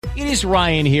It is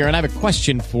Ryan here, and I have a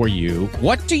question for you.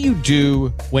 What do you do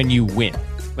when you win?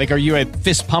 Like, are you a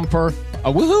fist pumper,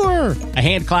 a woohooer, a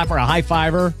hand clapper, a high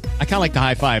fiver? I kind of like the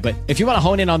high five, but if you want to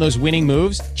hone in on those winning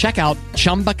moves, check out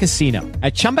Chumba Casino.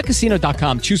 At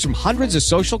ChumbaCasino.com, choose from hundreds of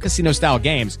social casino-style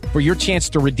games for your chance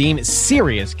to redeem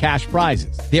serious cash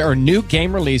prizes. There are new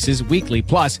game releases weekly,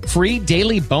 plus free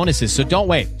daily bonuses. So don't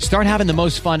wait. Start having the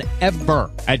most fun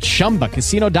ever at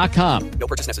ChumbaCasino.com. No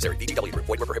purchase necessary. VGW Group.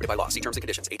 Void where prohibited by law. See terms and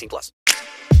conditions. 18 plus.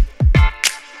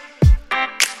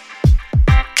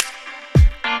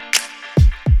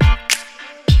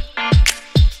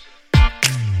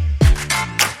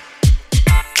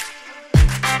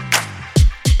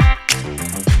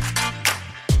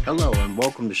 Hello and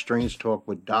welcome to Strange Talk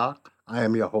with Doc. I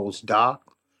am your host, Doc.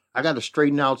 I got to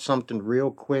straighten out something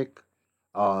real quick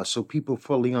so people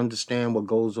fully understand what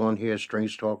goes on here at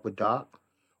Strange Talk with Doc.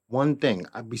 One thing,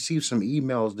 I received some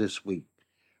emails this week.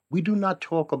 We do not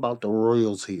talk about the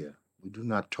Royals here. We do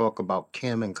not talk about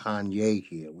Kim and Kanye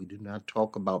here. We do not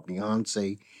talk about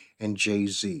Beyonce and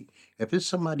Jay-Z. If it's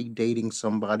somebody dating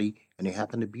somebody and they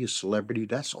happen to be a celebrity,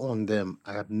 that's on them.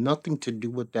 I have nothing to do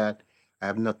with that. I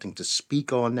have nothing to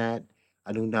speak on that.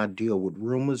 I do not deal with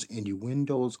rumors,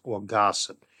 innuendos, or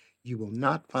gossip. You will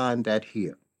not find that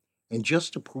here. And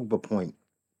just to prove a point,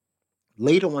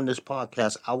 later on this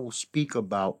podcast, I will speak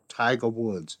about Tiger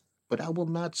Woods, but I will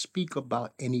not speak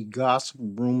about any gossip,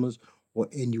 rumors, or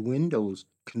innuendos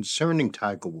concerning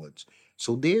Tiger Woods.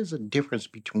 So there's a difference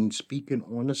between speaking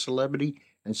on a celebrity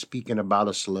and speaking about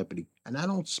a celebrity. And I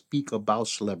don't speak about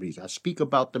celebrities. I speak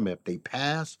about them if they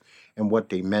pass and what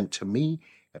they meant to me.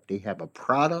 If they have a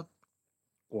product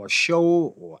or a show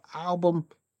or album,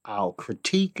 I'll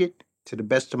critique it to the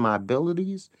best of my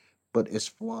abilities. But as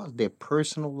far as their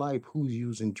personal life, who's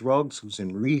using drugs, who's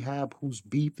in rehab, who's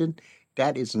beefing,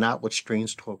 that is not what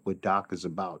Strange Talk with Doc is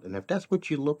about. And if that's what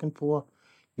you're looking for,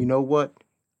 you know what?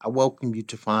 I welcome you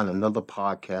to find another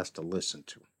podcast to listen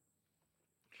to.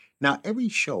 Now, every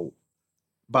show,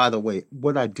 by the way,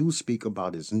 what I do speak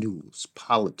about is news,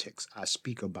 politics. I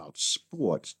speak about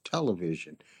sports,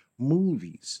 television,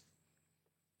 movies.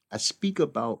 I speak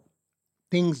about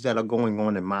things that are going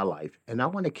on in my life. And I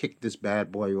want to kick this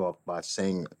bad boy off by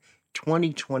saying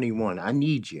 2021, I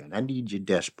need you, and I need you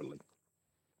desperately.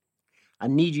 I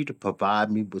need you to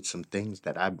provide me with some things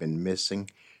that I've been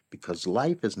missing because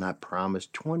life is not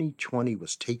promised. 2020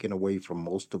 was taken away from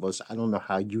most of us. I don't know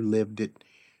how you lived it,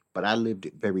 but I lived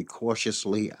it very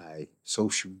cautiously. I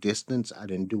social distance. I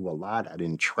didn't do a lot. I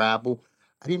didn't travel.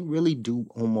 I didn't really do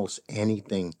almost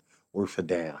anything worth a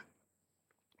damn.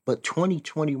 But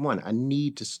 2021, I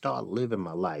need to start living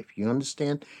my life. You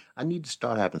understand? I need to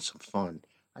start having some fun.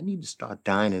 I need to start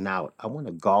dining out. I want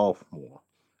to golf more.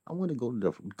 I want to go to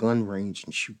the gun range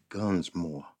and shoot guns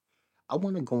more. I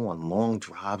want to go on long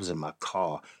drives in my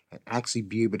car and actually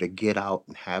be able to get out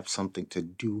and have something to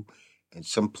do and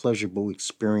some pleasurable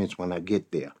experience when I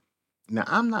get there. Now,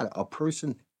 I'm not a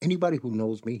person, anybody who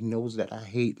knows me knows that I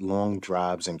hate long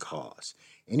drives in cars.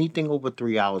 Anything over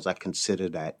 3 hours, I consider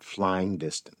that flying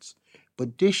distance.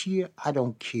 But this year, I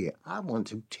don't care. I want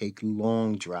to take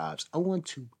long drives. I want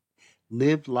to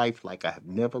live life like I have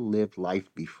never lived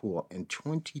life before. And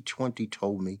 2020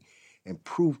 told me and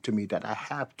proved to me that I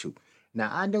have to. Now,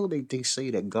 I know that they say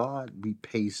that God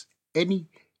repays any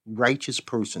righteous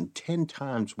person 10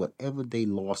 times whatever they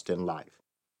lost in life.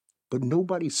 But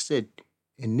nobody said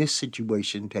in this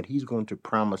situation that he's going to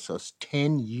promise us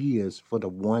 10 years for the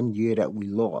 1 year that we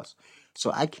lost.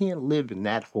 So I can't live in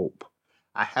that hope.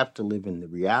 I have to live in the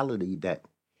reality that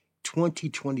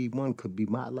 2021 could be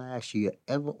my last year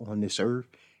ever on this earth.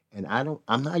 And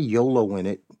I'm not YOLO in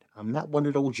it. I'm not one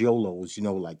of those YOLOs,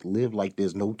 like live like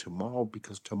there's no tomorrow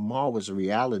because tomorrow is a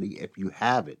reality if you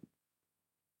have it.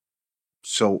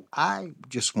 So I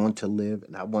just want to live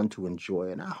and I want to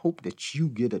enjoy. And I hope that you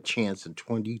get a chance in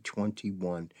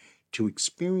 2021 to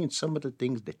experience some of the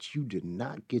things that you did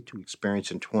not get to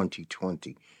experience in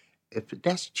 2020. If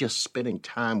that's just spending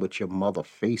time with your mother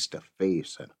face to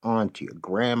face, an auntie, a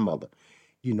grandmother,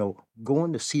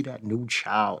 going to see that new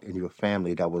child in your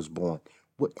family that was born,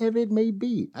 whatever it may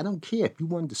be. I don't care if you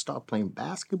wanted to start playing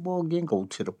basketball again, go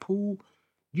to the pool.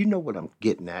 You know what I'm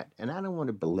getting at. And I don't want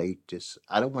to belate this.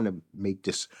 I don't want to make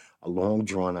this a long,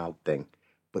 drawn out thing.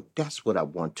 But that's what I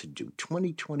want to do.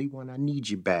 2021, I need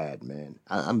you bad, man.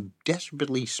 I'm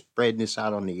desperately spreading this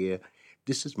out on the air.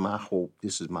 This is my hope.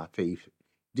 This is my faith.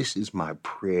 This is my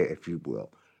prayer, if you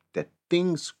will, that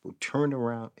things will turn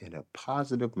around in a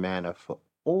positive manner for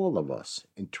all of us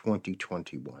in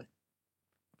 2021.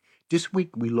 This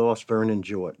week, we lost Vernon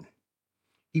Jordan.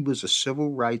 He was a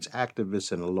civil rights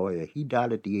activist and a lawyer. He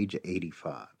died at the age of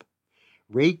 85.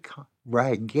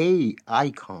 reggae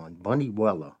icon Bunny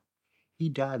Weller. He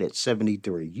died at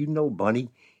 73. You know Bunny.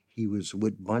 He was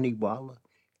with Bunny Weller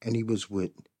and he was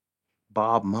with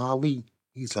Bob Marley.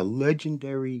 He's a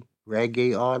legendary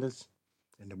reggae artist,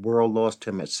 and the world lost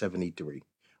him at 73.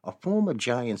 A former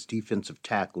Giants defensive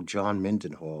tackle, John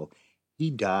Mendenhall, he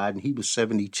died and he was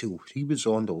 72. He was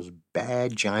on those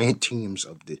bad Giant teams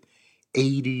of the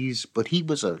 80s, but he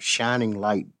was a shining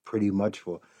light pretty much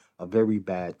for a very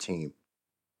bad team.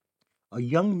 A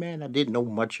young man I didn't know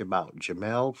much about,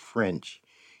 Jamel French.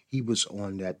 He was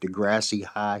on that Degrassi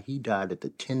High. He died at the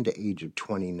tender age of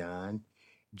 29.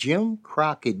 Jim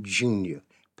Crockett Jr.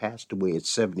 passed away at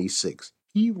 76.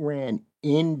 He ran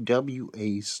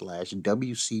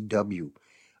NWA/WCW,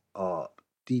 uh,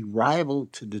 the rival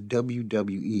to the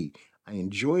WWE. I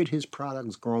enjoyed his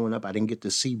products growing up. I didn't get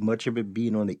to see much of it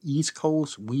being on the East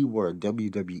Coast. We were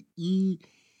WWE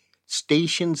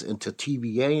stations until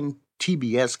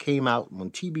TBS came out. When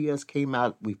TBS came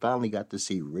out, we finally got to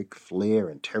see Ric Flair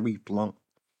and Terry Funk.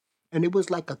 And it was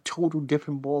like a total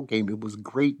different ball game. It was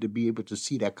great to be able to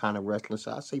see that kind of wrestling.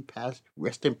 So I say,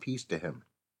 rest in peace to him.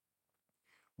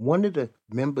 One of the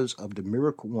members of the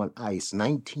Miracle on Ice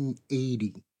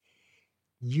 1980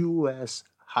 U.S.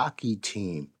 hockey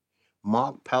team,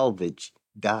 Mark Palovich,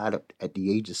 died at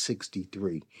the age of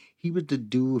 63. He was the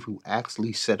dude who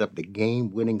actually set up the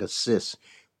game-winning assist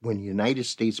when the United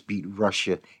States beat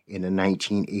Russia in the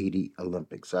 1980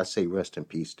 Olympics. I say rest in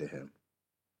peace to him.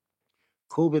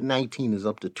 COVID-19 is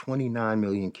up to 29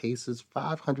 million cases,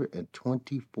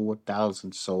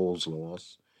 524,000 souls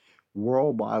lost.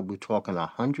 Worldwide, we're talking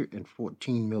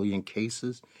 114 million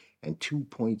cases and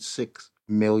 2.6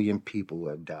 million people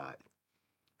have died.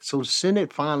 So the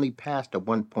Senate finally passed a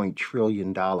 $1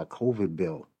 trillion COVID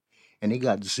bill, and they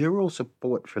got zero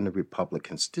support from the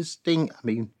Republicans. This thing, I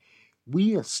mean,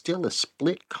 we are still a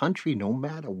split country no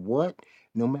matter what,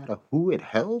 no matter who it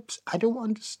helps. I don't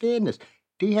understand this.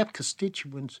 They have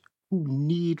constituents who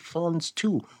need funds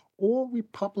too. All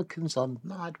Republicans are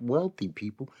not wealthy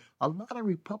people. A lot of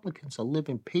Republicans are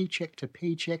living paycheck to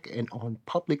paycheck and on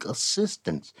public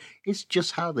assistance. It's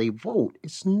just how they vote.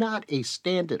 It's not a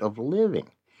standard of living.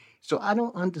 So I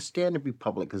don't understand the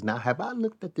Republicans. Now, have I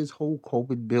looked at this whole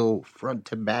COVID bill front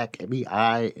to back, every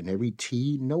I and every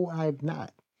T? No, I have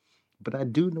not. But I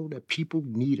do know that people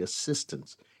need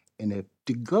assistance. And if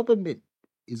the government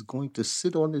is going to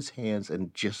sit on its hands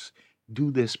and just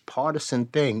do this partisan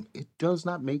thing, it does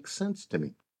not make sense to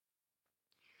me.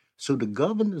 So the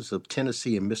governors of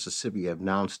Tennessee and Mississippi have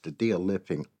announced that they are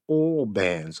lifting all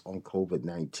bans on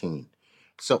COVID-19.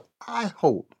 So I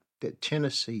hope that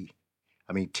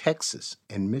Texas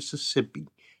and Mississippi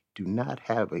do not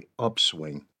have an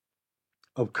upswing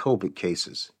of COVID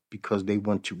cases because they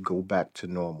want to go back to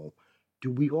normal.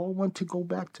 Do we all want to go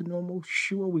back to normal?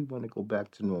 Sure, we want to go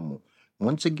back to normal.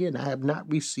 Once again, I have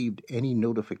not received any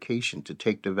notification to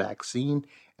take the vaccine,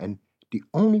 and the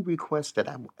only request that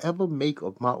I will ever make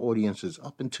of my audience is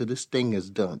up until this thing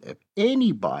is done. If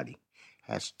anybody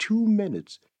has 2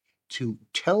 minutes to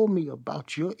tell me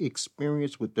about your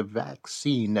experience with the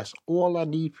vaccine, that's all I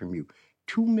need from you.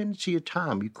 2 minutes of your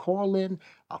time. You call in,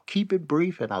 I'll keep it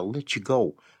brief, and I'll let you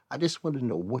go. I just want to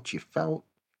know what you felt,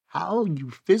 how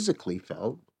you physically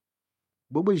felt,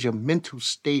 what was your mental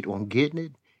state on getting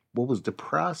it, what was the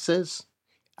process.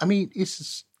 I mean, it's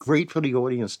just great for the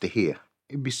audience to hear.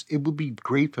 It would be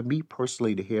great for me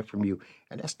personally to hear from you.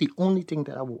 And that's the only thing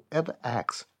that I will ever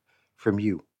ask from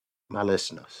you, my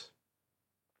listeners.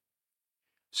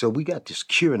 So we got this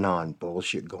QAnon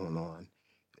bullshit going on,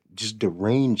 this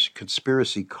deranged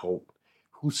conspiracy cult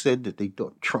who said that they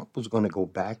thought Trump was going to go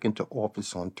back into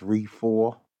office on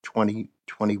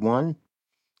 3/4/2021,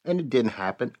 and it didn't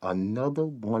happen. Another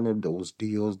one of those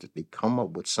deals that they come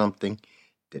up with something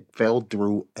that fell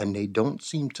through, and they don't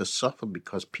seem to suffer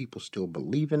because people still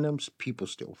believe in them, people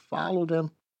still follow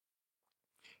them,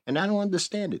 and I don't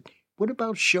understand it. What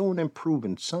about showing and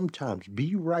proving? Sometimes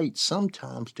be right,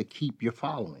 sometimes to keep your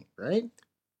following, right?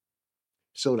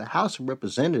 So the House of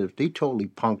Representatives, they totally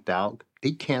punked out.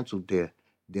 They canceled their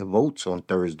votes on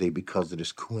Thursday because of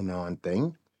this QAnon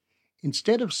thing.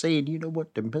 Instead of saying, you know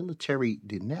what, the military,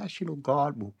 the National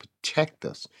Guard will protect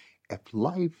us. If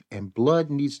life and blood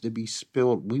needs to be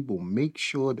spilled, we will make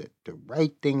sure that the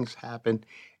right things happen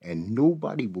and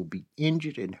nobody will be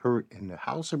injured and hurt in the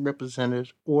House of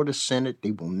Representatives or the Senate.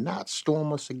 They will not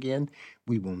storm us again.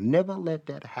 We will never let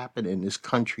that happen in this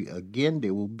country again.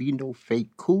 There will be no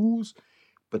fake coups,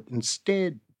 but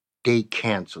instead they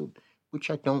canceled, which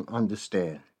I don't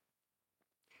understand.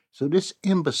 So this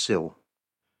imbecile,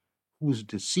 who's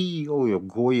the CEO of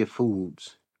Goya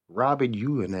Foods, Robert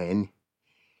Uihlein,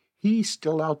 He's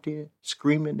still out there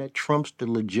screaming that Trump's the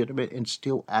legitimate and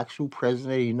still actual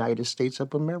president of the United States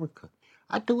of America.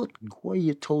 I thought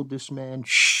Goya told this man,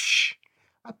 shh.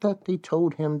 I thought they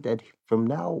told him that from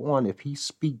now on, if he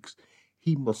speaks,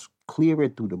 he must clear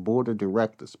it through the board of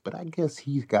directors. But I guess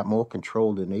he's got more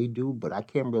control than they do, but I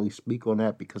can't really speak on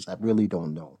that because I really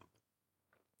don't know.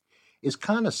 It's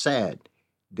kind of sad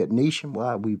that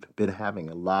nationwide we've been having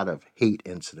a lot of hate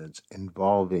incidents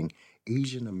involving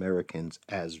Asian Americans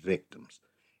as victims.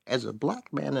 As a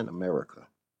black man in America,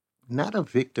 not a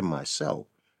victim myself,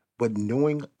 but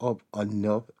knowing of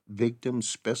enough victims,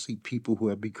 especially people who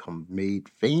have become made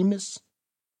famous,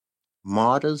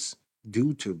 martyrs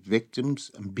due to victims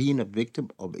and being a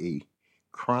victim of a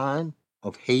crime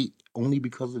of hate only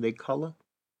because of their color,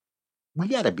 we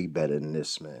got to be better than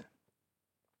this, man.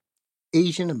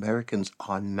 Asian Americans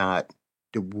are not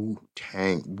the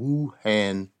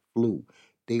Wuhan flu.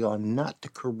 They are not the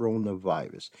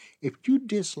coronavirus. If you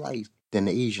disliked an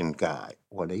Asian guy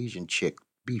or an Asian chick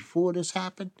before this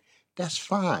happened, that's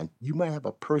fine. You might have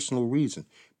a personal reason.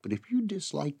 But if you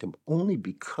dislike them only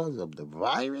because of the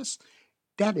virus,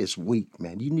 that is weak,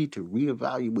 man. You need to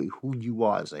reevaluate who you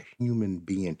are as a human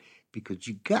being because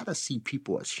you got to see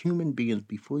people as human beings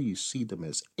before you see them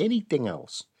as anything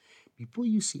else. Before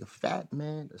you see a fat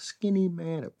man, a skinny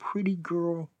man, a pretty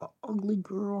girl, an ugly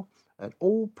girl, an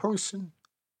old person,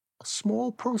 a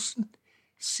small person,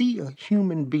 see a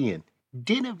human being.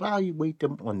 Then evaluate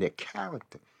them on their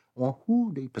character, on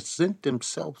who they present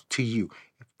themselves to you.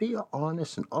 If they are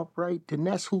honest and upright, then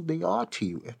that's who they are to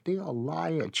you. If they are a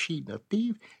liar, a cheat, and a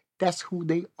thief, that's who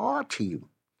they are to you.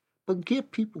 But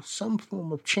give people some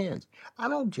form of chance. I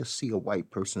don't just see a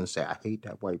white person and say, I hate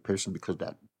that white person because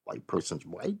that white person's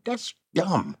white. That's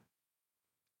dumb.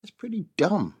 That's pretty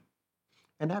dumb.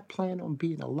 And I plan on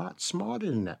being a lot smarter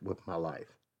than that with my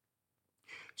life.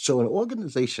 So, an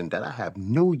organization that I have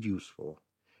no use for,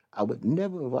 I would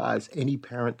never advise any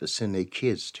parent to send their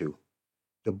kids to.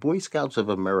 The Boy Scouts of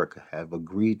America have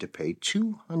agreed to pay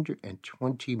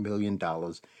 $220 million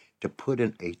to put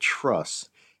in a trust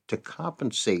to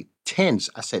compensate tens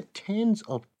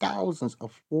of thousands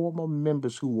of former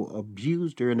members who were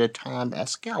abused during their time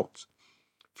as scouts.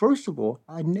 First of all,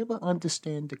 I never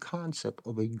understand the concept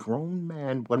of a grown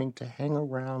man wanting to hang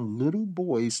around little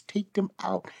boys, take them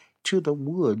out to the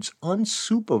woods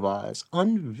unsupervised,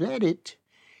 unvetted,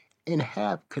 and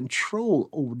have control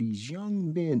over these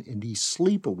young men in these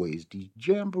sleepaways, these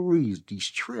jamborees, these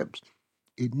trips.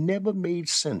 It never made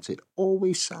sense. It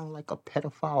always sounded like a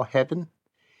pedophile heaven.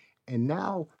 And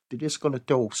now they're just going to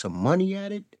throw some money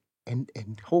at it and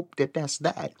hope that that's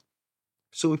that.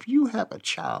 So if you have a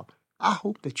child, I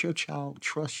hope that your child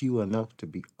trusts you enough to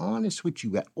be honest with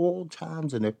you at all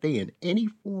times. And if they're in any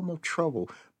form of trouble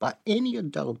by any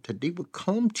adult, that they would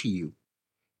come to you,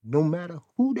 no matter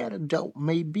who that adult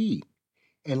may be,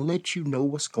 and let you know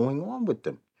what's going on with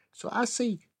them. So I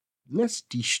say, let's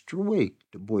destroy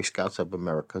the Boy Scouts of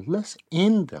America. Let's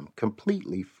end them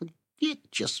completely. Forget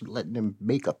just letting them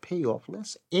make a payoff.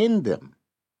 Let's end them.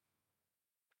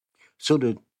 So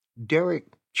the Derek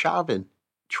Chauvin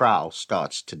trial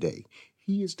starts today.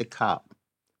 He is the cop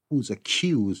who's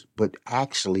accused but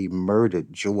actually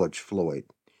murdered George Floyd.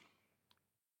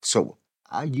 So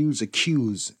I use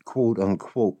accused, quote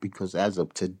unquote, because as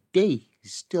of today,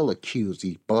 he's still accused.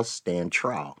 He must stand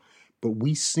trial. But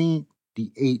we seen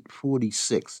the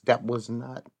 846. That was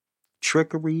not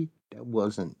trickery. That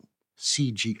wasn't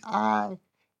CGI.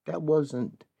 That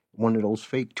wasn't one of those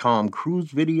fake Tom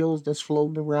Cruise videos that's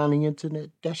floating around the internet.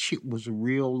 That shit was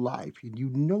real life. And you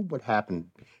know what happened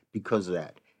because of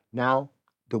that. Now,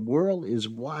 the world is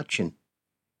watching.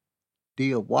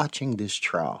 They are watching this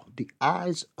trial. The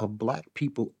eyes of black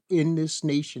people in this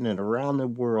nation and around the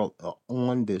world are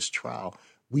on this trial.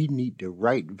 We need the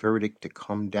right verdict to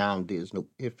come down. There's no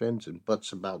ifs, ands, and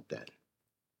buts about that.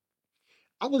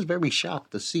 I was very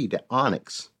shocked to see that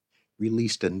Onyx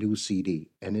released a new CD,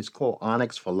 and it's called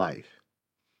Onyx for Life.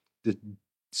 The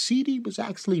CD was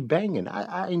actually banging.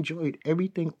 I enjoyed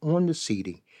everything on the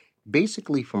CD,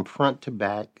 basically from front to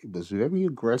back. It was very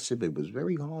aggressive. It was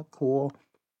very hardcore,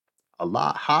 a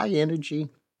lot high energy.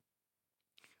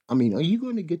 I mean, are you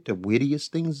going to get the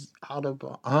wittiest things out of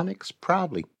Onyx?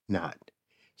 Probably not.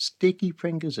 Sticky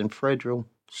Fingers and Fredro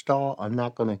Starr are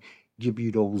not going to give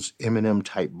you those Eminem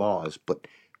type bars, but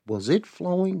was it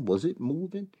flowing? Was it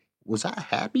moving? Was I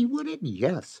happy with it?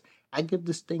 Yes. I give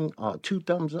this thing 2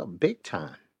 thumbs up big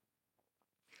time.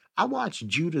 I watched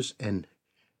Judas and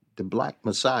the Black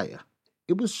Messiah.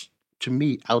 It was, to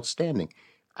me, outstanding.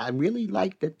 I really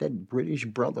liked that British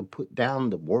brother put down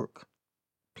the work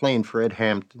playing Fred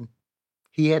Hampton.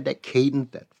 He had that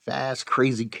cadence, that fast,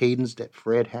 crazy cadence that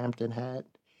Fred Hampton had.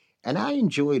 And I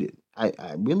enjoyed it.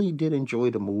 I really did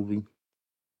enjoy the movie.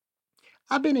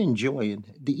 I've been enjoying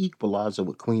The Equalizer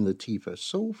with Queen Latifah.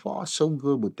 So far, so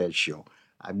good with that show.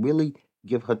 I really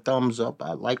give her thumbs up.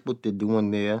 I like what they're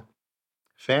doing there.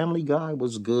 Family Guy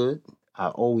was good. I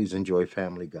always enjoy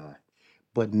Family Guy.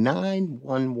 But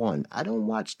 911, I don't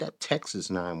watch that Texas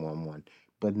 911,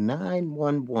 but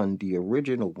 911, the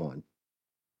original one,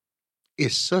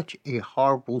 is such a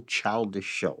horrible, childish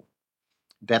show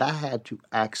that I had to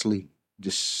actually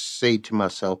just say to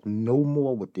myself, no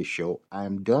more with this show. I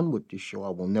am done with this show. I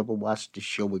will never watch this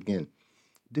show again.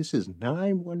 This is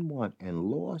 911 in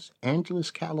Los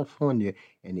Angeles, California,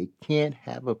 and they can't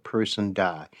have a person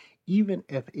die. Even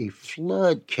if a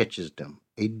flood catches them,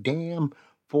 a dam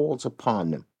falls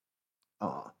upon them.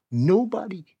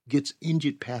 Nobody gets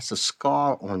injured past a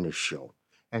scar on this show.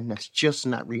 And that's just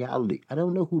not reality. I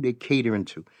don't know who they're catering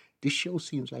to. This show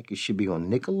seems like it should be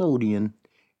on Nickelodeon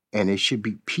and it should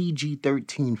be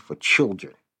PG-13 for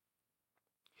children.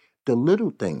 The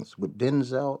Little Things with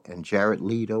Denzel and Jared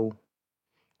Leto,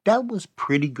 that was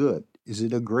pretty good. Is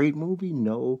it a great movie?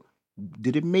 No.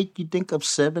 Did it make you think of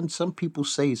Seven? Some people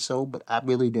say so, but I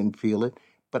really didn't feel it.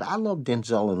 But I love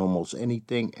Denzel in almost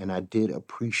anything, and I did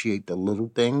appreciate The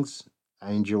Little Things.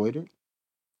 I enjoyed it.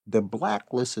 The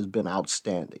Blacklist has been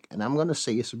outstanding, and I'm going to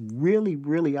say it's really,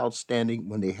 really outstanding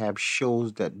when they have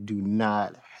shows that do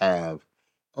not have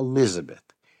Elizabeth.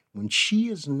 When she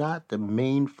is not the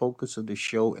main focus of the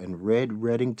show and Red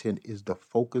Reddington is the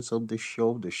focus of the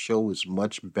show is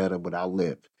much better without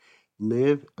Liv.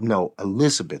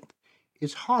 Elizabeth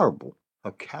is horrible.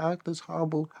 Her character's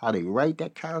horrible. How they write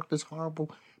that character's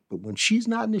horrible. But when she's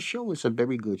not in the show, it's a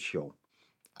very good show.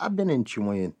 I've been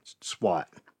enjoying SWAT.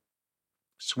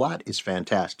 SWAT is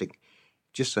fantastic.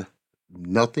 Just a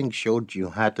nothing show that you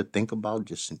don't have to think about.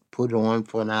 Just put it on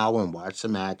for an hour and watch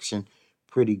some action.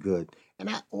 Pretty good. And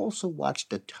I also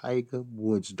watched the Tiger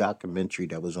Woods documentary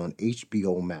that was on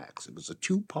HBO Max. It was a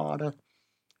two-parter.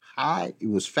 It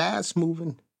was fast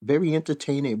moving, very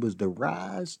entertaining. It was the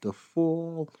rise, the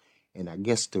fall, and I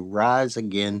guess the rise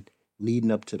again leading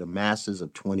up to the Masters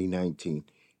of 2019.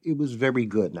 It was very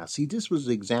good. Now, see, this was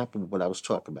the example of what I was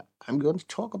talking about. I'm going to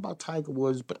talk about Tiger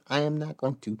Woods, but I am not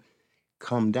going to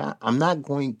come down. I'm not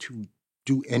going to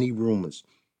do any rumors.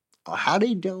 How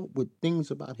they dealt with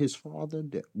things about his father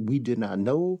that we did not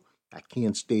know. I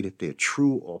can't state if they're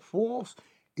true or false.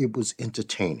 It was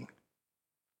entertaining.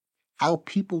 How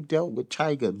people dealt with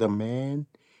Tiger, the man.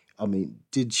 I mean,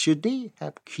 should they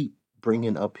have keep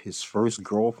bringing up his first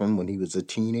girlfriend when he was a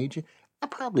teenager? I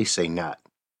probably say not,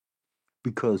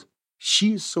 because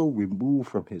she is so removed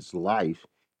from his life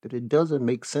that it doesn't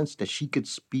make sense that she could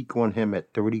speak on him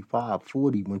at 35,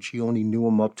 40 when she only knew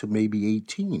him up to maybe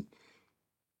 18.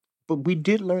 But we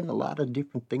did learn a lot of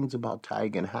different things about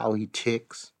Tiger and how he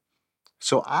ticks.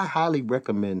 So I highly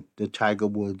recommend the Tiger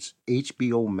Woods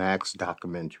HBO Max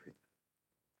documentary.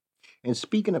 And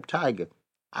speaking of Tiger,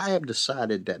 I have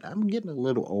decided that I'm getting a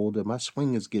little older. My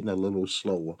swing is getting a little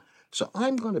slower. So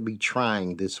I'm going to be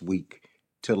trying this week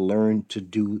to learn to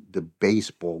do the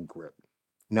baseball grip.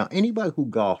 Now, anybody who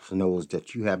golfs knows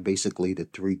that you have basically the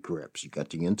three grips. You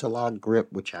got the interlock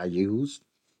grip, which I use.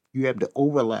 You have the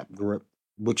overlap grip,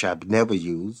 which I've never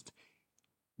used,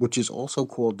 which is also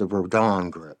called the Rodon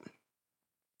grip.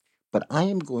 But I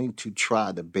am going to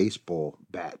try the baseball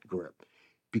bat grip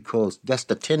because that's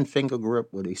the 10-finger grip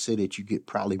where they say that you get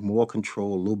probably more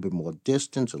control, a little bit more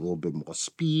distance, a little bit more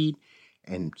speed.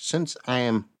 And since I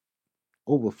am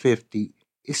over 50,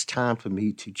 it's time for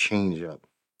me to change up.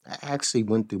 I actually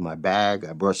went through my bag.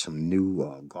 I brought some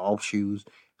new golf shoes.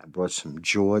 I brought some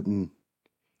Jordan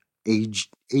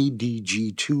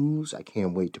ADG2s. I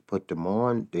can't wait to put them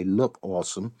on. They look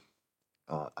awesome.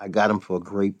 I got them for a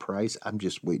great price. I'm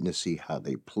just waiting to see how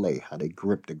they play, how they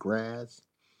grip the grass.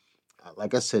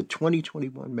 Like I said,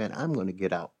 2021, man, I'm going to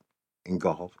get out and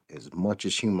golf as much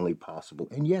as humanly possible.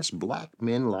 And yes, black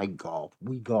men like golf.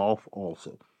 We golf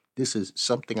also. This is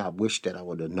something I wish that I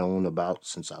would have known about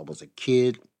since I was a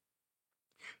kid.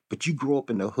 But you grow up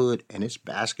in the hood and it's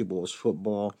basketball, it's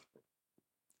football,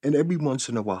 and every once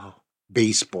in a while,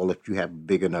 baseball if you have a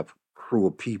big enough crew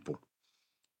of people.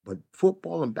 But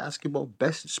football and basketball,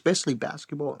 especially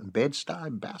basketball and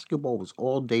Bed-Stuy, basketball was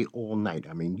all day, all night.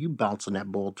 I mean, you bouncing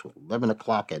that ball till 11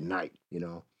 o'clock at night, you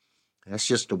know. That's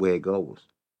just the way it goes.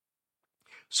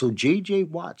 So J.J.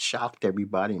 Watt shocked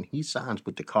everybody, and he signs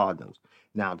with the Cardinals.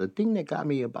 Now, the thing that got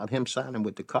me about him signing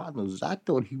with the Cardinals is I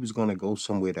thought he was going to go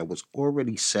somewhere that was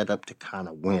already set up to kind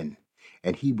of win,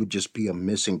 and he would just be a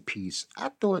missing piece.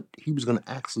 I thought he was going to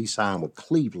actually sign with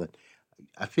Cleveland.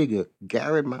 I figure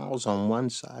Garrett Miles on one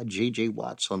side, J.J.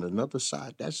 Watts on another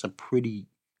side. That's a pretty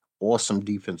awesome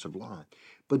defensive line.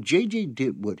 But J.J.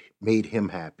 did what made him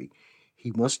happy.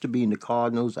 He wants to be in the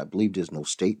Cardinals. I believe there's no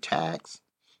state tax.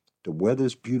 The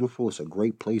weather's beautiful. It's a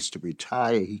great place to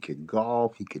retire. He could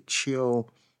golf. He could chill.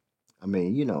 I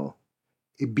mean,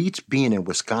 it beats being in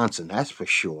Wisconsin, that's for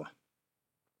sure.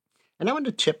 And I want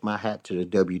to tip my hat to the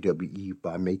WWE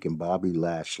by making Bobby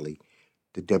Lashley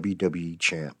the WWE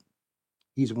champ.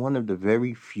 He's one of the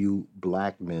very few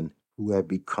black men who have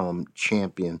become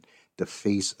champion, the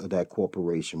face of that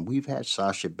corporation. We've had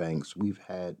Sasha Banks, we've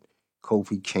had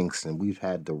Kofi Kingston, we've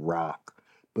had The Rock,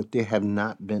 but there have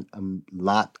not been a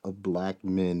lot of black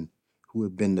men who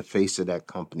have been the face of that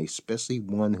company, especially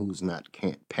one who's not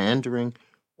pandering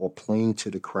or playing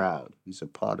to the crowd. He's a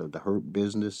part of the Hurt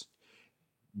Business.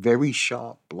 Very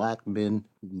sharp black men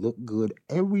who look good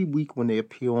every week when they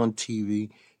appear on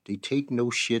TV. They take no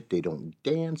shit. They don't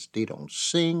dance. They don't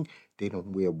sing. They don't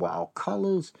wear wild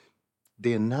colors.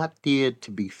 They're not there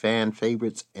to be fan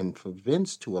favorites. And for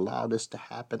Vince to allow this to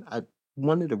happen,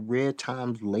 one of the rare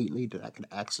times lately that I could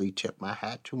actually tip my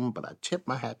hat to him, but I tip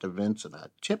my hat to Vince and I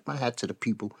tip my hat to the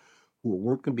people who are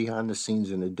working behind the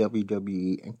scenes in the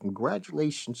WWE. And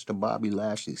congratulations to Bobby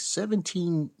Lashley,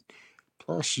 17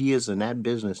 plus years in that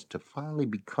business to finally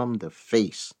become the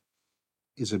face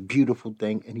is a beautiful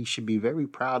thing, and he should be very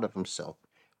proud of himself.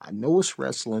 I know it's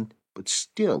wrestling, but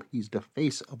still, he's the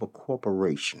face of a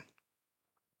corporation.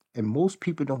 And most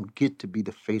people don't get to be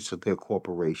the face of their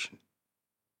corporation.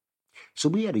 So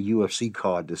we had a UFC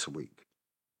card this week.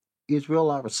 Israel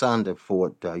Adesanya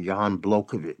fought Jan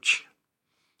Blachowicz.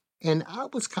 And I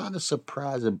was kind of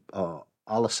surprised at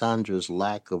Alessandra's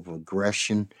lack of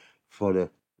aggression for the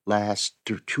last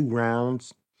two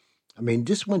rounds. I mean,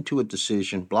 this went to a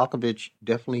decision. Blachowicz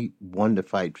definitely won the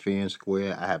fight fair and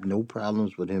square. I have no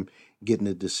problems with him getting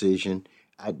a decision.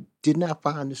 I did not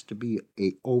find this to be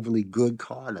a overly good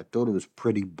card. I thought it was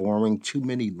pretty boring. Too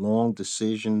many long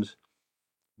decisions.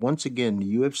 Once again,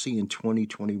 the UFC in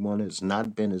 2021 has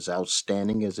not been as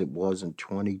outstanding as it was in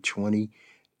 2020.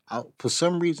 For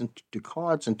some reason, the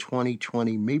cards in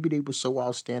 2020, maybe they were so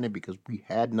outstanding because we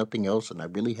had nothing else, and I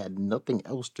really had nothing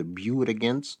else to view it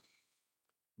against.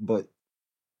 But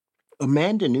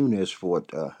Amanda Nunes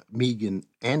fought Megan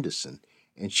Anderson,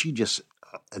 and she just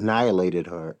annihilated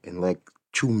her in like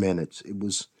 2 minutes. It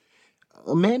was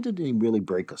Amanda didn't really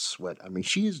break a sweat. I mean,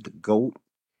 she is the GOAT.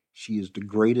 She is the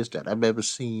greatest that I've ever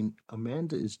seen.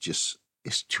 Amanda is just,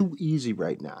 it's too easy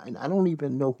right now. And I don't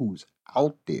even know who's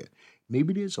out there.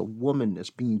 Maybe there's a woman that's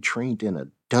being trained in a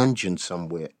dungeon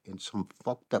somewhere in some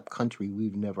fucked up country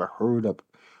we've never heard of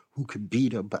who could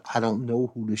beat her, but I don't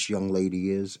know who this young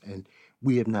lady is, and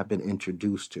we have not been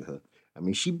introduced to her. I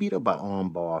mean, she beat her by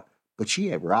armbar, but she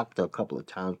had rocked her a couple of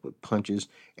times with punches,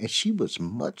 and she was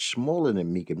much smaller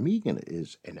than Megan. Megan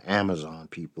is an Amazon,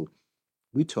 people.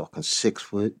 We talking 6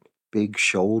 foot, big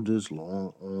shoulders,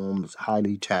 long arms,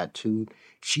 highly tattooed.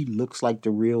 She looks like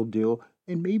the real deal,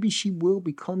 and maybe she will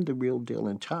become the real deal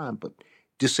in time, but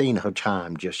this ain't her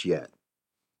time just yet.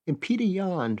 And Peter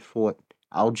Yan fought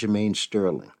Aljamain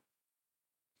Sterling.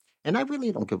 And I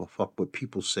really don't give a fuck what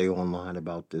people say online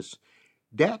about this.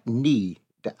 That knee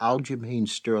that Aljamain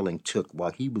Sterling took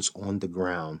while he was on the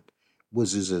ground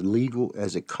was as illegal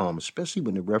as it comes, especially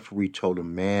when the referee told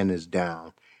him man is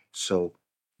down. So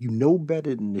you know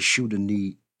better than to shoot a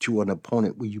knee to an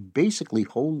opponent where you basically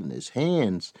holding his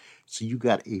hands. So you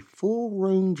got a full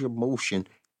range of motion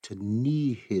to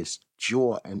knee his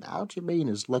jaw. And Aljamain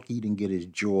is lucky he didn't get his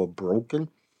jaw broken.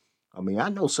 I mean, I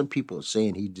know some people are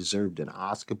saying he deserved an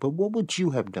Oscar, but what would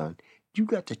you have done? You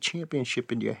got the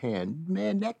championship in your hand.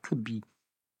 Man, that could be,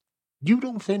 you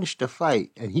don't finish the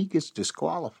fight and he gets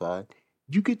disqualified.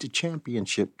 You get the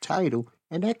championship title,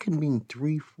 and that could mean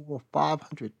 $3, $4,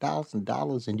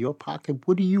 $500,000 in your pocket.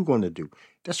 What are you going to do?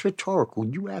 That's rhetorical.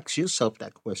 You ask yourself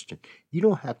that question. You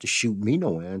don't have to shoot me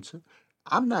no answer.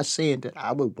 I'm not saying that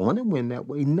I would want to win that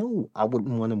way. No, I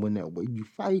wouldn't want to win that way. You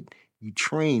fight, you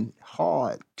train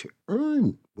hard to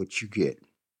earn what you get.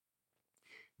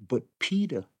 But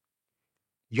Peter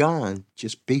Yan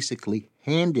just basically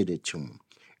handed it to him.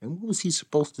 And what was he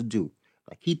supposed to do?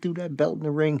 Like, he threw that belt in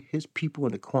the ring. His people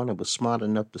in the corner were smart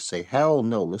enough to say, hell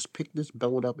no, let's pick this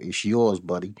belt up. It's yours,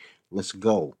 buddy. Let's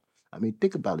go. I mean,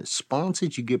 think about it.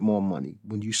 Sponsors, you get more money.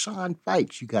 When you sign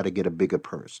fights, you got to get a bigger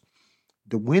purse.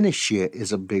 The winner's share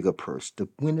is a bigger purse. The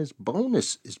winner's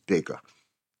bonus is bigger.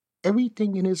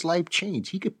 Everything in his life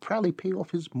changed. He could probably pay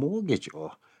off his mortgage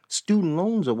or student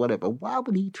loans or whatever. Why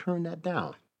would he turn that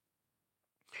down?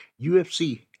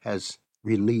 UFC has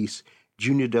released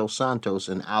Junior Dos Santos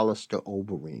and Alistair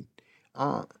Overeem.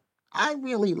 I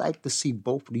really like to see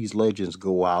both of these legends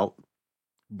go out,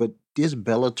 but there's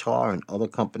Bellator and other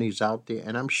companies out there,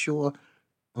 and I'm sure,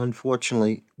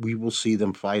 unfortunately, we will see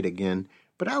them fight again.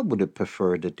 But I would have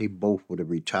preferred that they both would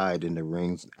have retired in the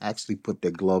rings, actually put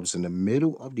their gloves in the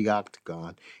middle of the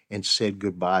octagon and said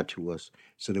goodbye to us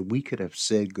so that we could have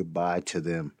said goodbye to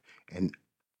them and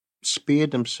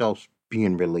spared themselves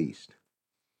being released.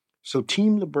 So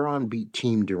Team LeBron beat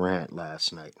Team Durant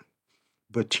last night.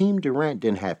 But Team Durant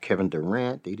didn't have Kevin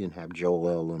Durant, they didn't have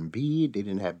Joel Embiid, they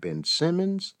didn't have Ben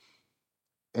Simmons,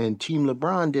 and Team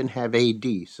LeBron didn't have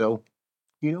AD. So,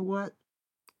 you know what?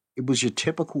 It was your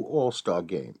typical All Star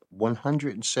game,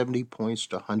 170 points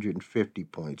to 150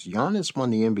 points. Giannis won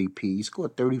the MVP. He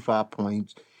scored 35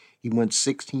 points. He went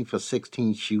 16 for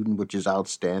 16 shooting, which is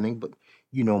outstanding. But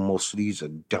you know, most of these are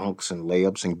dunks and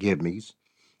layups and gimmies.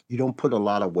 You don't put a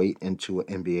lot of weight into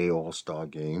an NBA All Star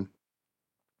game.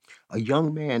 A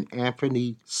young man,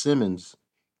 Anthony Simmons,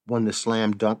 won the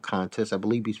slam dunk contest. I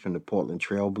believe he's from the Portland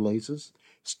Trail Blazers.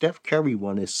 Steph Curry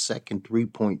won his second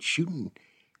 3-point shooting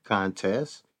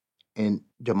contest, and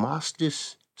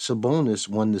Demastis Sabonis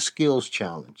won the skills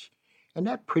challenge. And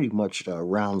that pretty much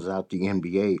rounds out the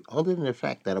NBA, other than the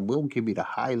fact that I will give you the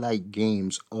highlight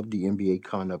games of the NBA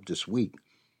coming up this week.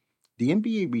 The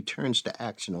NBA returns to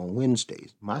action on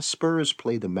Wednesdays. My Spurs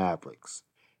play the Mavericks.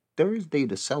 Thursday,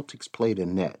 the Celtics play the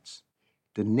Nets.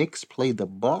 The Knicks play the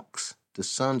Bucks. The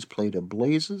Suns play the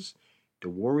Blazers. The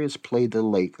Warriors play the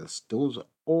Lakers. Those are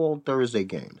all Thursday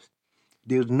games.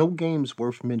 There's no games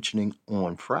worth mentioning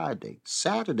on Friday.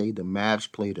 Saturday, the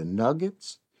Mavs play the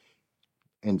Nuggets.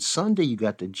 And Sunday, you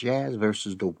got the Jazz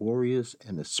versus the Warriors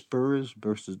and the Spurs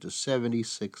versus the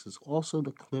 76ers. Also,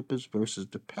 the Clippers versus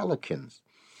the Pelicans.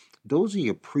 Those are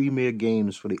your premier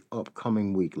games for the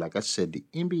upcoming week. Like I said, the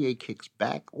NBA kicks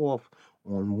back off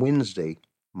on Wednesday,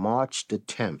 March the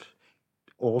 10th.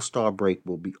 All-Star break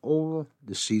will be over.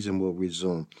 The season will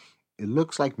resume. It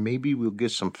looks like maybe we'll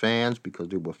get some fans because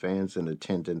there were fans in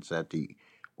attendance at the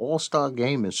All-Star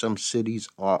game, and some cities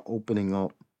are opening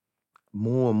up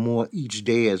more and more each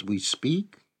day as we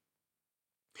speak.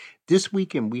 This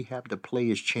weekend, we have the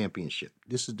Players' Championship.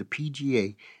 This is the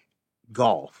PGA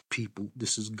golf, people.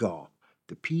 This is golf.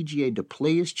 The PGA, the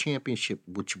Players' Championship,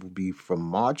 which will be from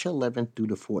March 11th through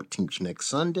the 14th next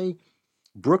Sunday.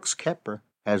 Brooks Koepka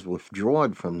has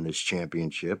withdrawn from this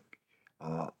championship.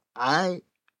 I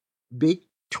big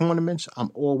tournaments,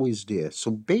 I'm always there.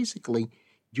 So basically,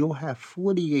 you'll have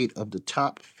 48 of the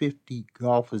top 50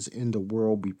 golfers in the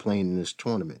world be playing in this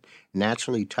tournament.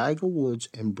 Naturally, Tiger Woods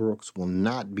and Brooks will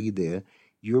not be there.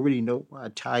 You already know why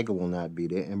Tiger will not be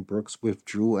there, and Brooks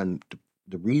withdrew, and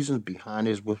the reasons behind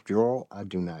his withdrawal, I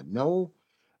do not know.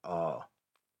 Uh,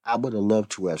 I would have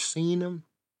loved to have seen him,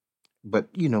 but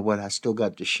you know what? I still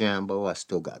got DeChambeau. I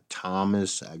still got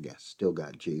Thomas. Still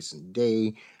got Jason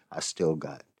Day. I still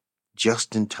got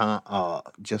Justin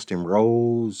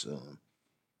Rose,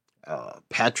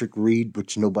 Patrick Reed,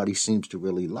 which nobody seems to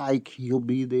really like. He'll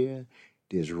be there.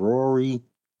 There's Rory.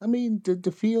 I mean,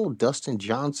 the field, Dustin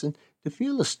Johnson, the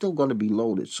field is still going to be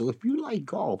loaded. So if you like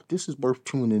golf, this is worth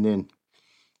tuning in.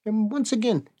 And once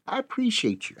again, I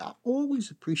appreciate you. I always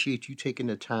appreciate you taking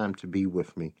the time to be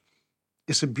with me.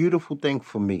 It's a beautiful thing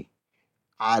for me.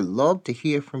 I love to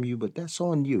hear from you, but that's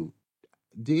on you.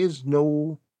 There's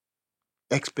no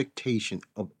expectation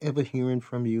of ever hearing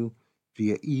from you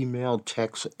via email,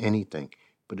 text, or anything.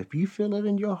 But if you feel it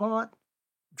in your heart,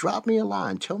 drop me a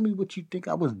line. Tell me what you think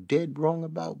I was dead wrong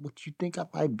about, what you think I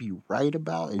might be right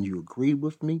about, and you agree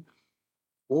with me,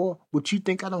 or what you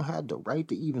think I don't have the right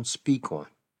to even speak on.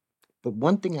 But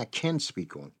one thing I can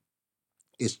speak on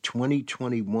is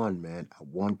 2021, man. I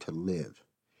want to live.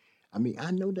 I mean,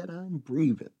 I know that I'm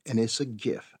breathing and it's a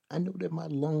gift. I know that my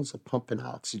lungs are pumping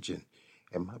oxygen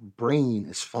and my brain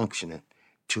is functioning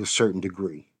to a certain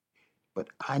degree. But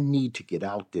I need to get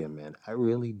out there, man. I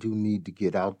really do need to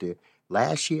get out there.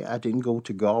 Last year, I didn't go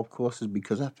to golf courses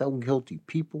because I felt guilty.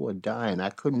 People were dying. I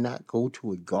could not go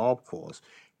to a golf course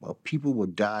while people were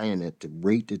dying at the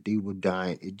rate that they were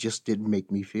dying. It just didn't make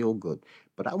me feel good.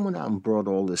 But I went out and brought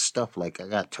all this stuff like I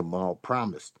got tomorrow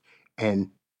promised.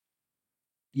 And,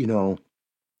 you know,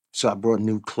 so I brought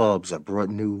new clubs. I brought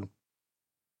new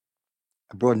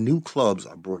clubs.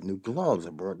 I brought new gloves. I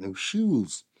brought new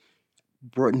shoes.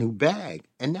 Brought a new bag.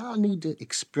 And now I need to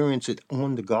experience it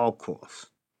on the golf course.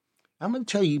 I'm going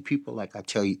to tell you people like I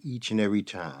tell you each and every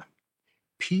time.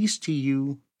 Peace to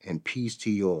you and peace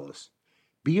to yours.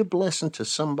 Be a blessing to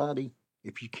somebody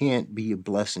if you can't be a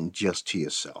blessing just to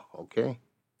yourself, okay?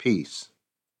 Peace.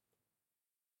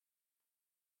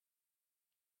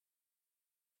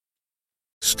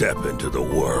 Step into the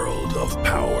world of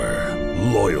power,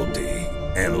 loyalty,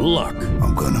 and luck.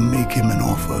 I'm gonna make him an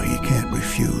offer he can't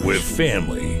refuse. With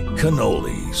family,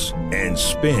 cannolis, and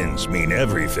spins mean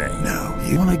everything. Now,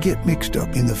 you wanna get mixed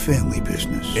up in the family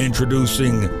business.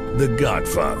 Introducing The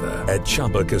Godfather at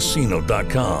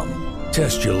ChumbaCasino.com.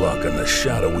 Test your luck in the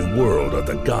shadowy world of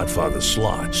The Godfather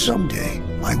slot. Someday,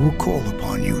 I will call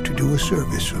upon you to do a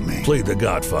service for me. Play The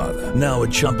Godfather, now at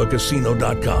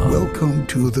ChumbaCasino.com. Welcome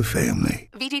to the family.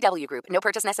 VGW Group. No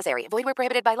purchase necessary. Void where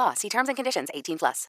prohibited by law. See terms and conditions. 18+.